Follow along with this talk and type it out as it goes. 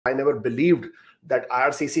I never believed that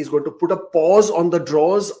IRCC is going to put a pause on the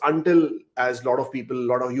draws until, as a lot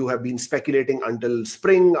of you have been speculating, until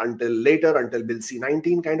spring, until later, until Bill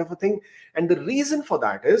C-19 kind of a thing. And the reason for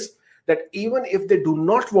that is that even if they do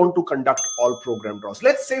not want to conduct all program draws,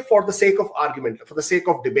 let's say for the sake of argument, for the sake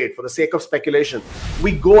of debate, for the sake of speculation,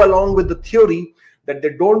 we go along with the theory that they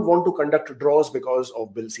don't want to conduct draws because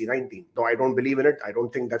of Bill C-19. Though I don't believe in it, I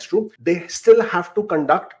don't think that's true. They still have to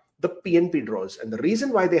conduct the PNP draws. And the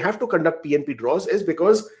reason why they have to conduct PNP draws is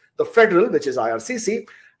because the federal, which is IRCC,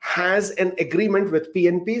 has an agreement with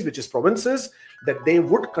PNPs, which is provinces, that they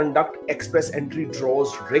would conduct express entry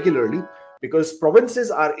draws regularly, because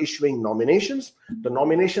provinces are issuing nominations. The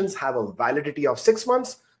nominations have a validity of 6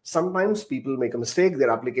 months. Sometimes people make a mistake,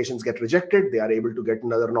 their applications get rejected, they are able to get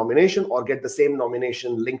another nomination or get the same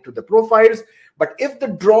nomination linked to the profiles. But if the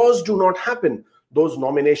draws do not happen, those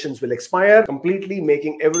nominations will expire, completely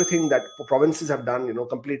making everything that provinces have done,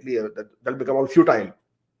 completely, they'll become all futile.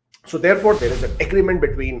 So therefore, there is an agreement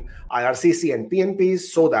between IRCC and PNPs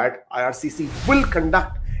so that IRCC will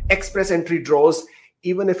conduct express entry draws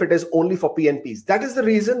even if it is only for PNPs. That is the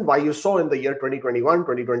reason why you saw in the year 2021,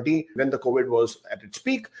 2020, when the COVID was at its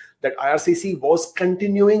peak, that IRCC was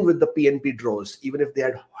continuing with the PNP draws, even if they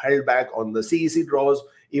had held back on the CEC draws,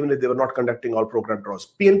 even if they were not conducting all program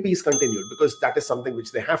draws. PNPs continued because that is something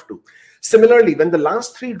which they have to. Similarly, when the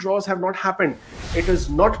last 3 draws have not happened, it is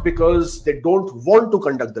not because they don't want to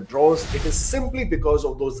conduct the draws. It is simply because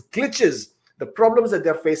of those glitches, the problems that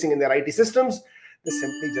they're facing in their IT systems. They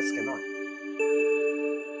simply just cannot.